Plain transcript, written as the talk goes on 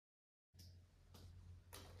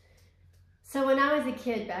So when I was a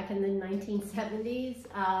kid back in the 1970s,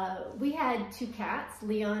 we had two cats,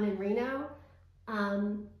 Leon and Reno.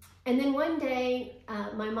 And then one day,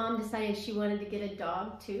 my mom decided she wanted to get a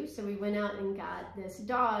dog too. So we went out and got this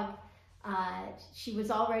dog. She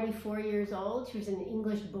was already 4 years old. She was an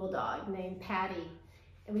English bulldog named Patty.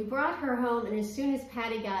 And we brought her home, and as soon as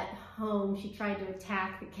Patty got home, she tried to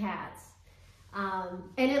attack the cats. And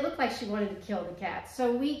it looked like she wanted to kill the cats.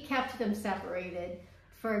 So we kept them separated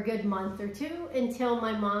for a good month or two until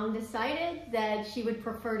my mom decided that she would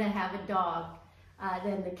prefer to have a dog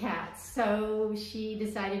than the cats. So she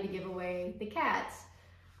decided to give away the cats.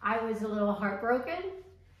 I was a little heartbroken.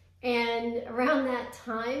 And around that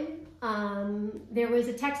time, there was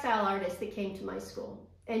a textile artist that came to my school,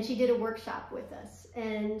 and she did a workshop with us.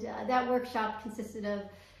 And that workshop consisted of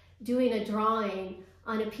doing a drawing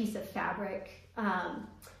on a piece of fabric,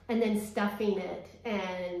 and then stuffing it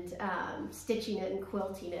and stitching it and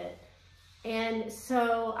quilting it. And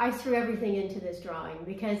so I threw everything into this drawing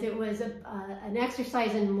because it was an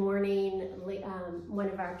exercise in mourning one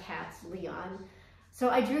of our cats, Leon. So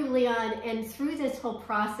I drew Leon, and through this whole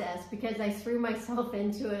process, because I threw myself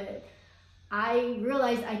into it, I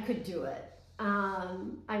realized I could do it.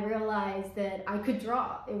 I realized that I could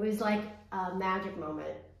draw. It was like a magic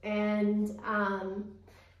moment. And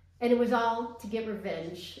it was all to get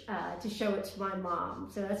revenge, to show it to my mom.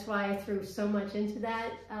 So that's why I threw so much into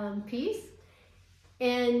that piece.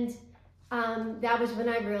 And that was when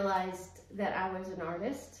I realized that I was an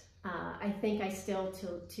artist. I think I still,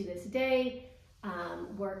 to this day,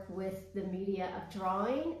 work with the media of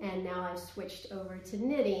drawing, and now I've switched over to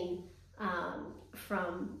knitting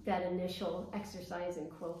from that initial exercise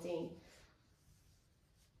in quilting.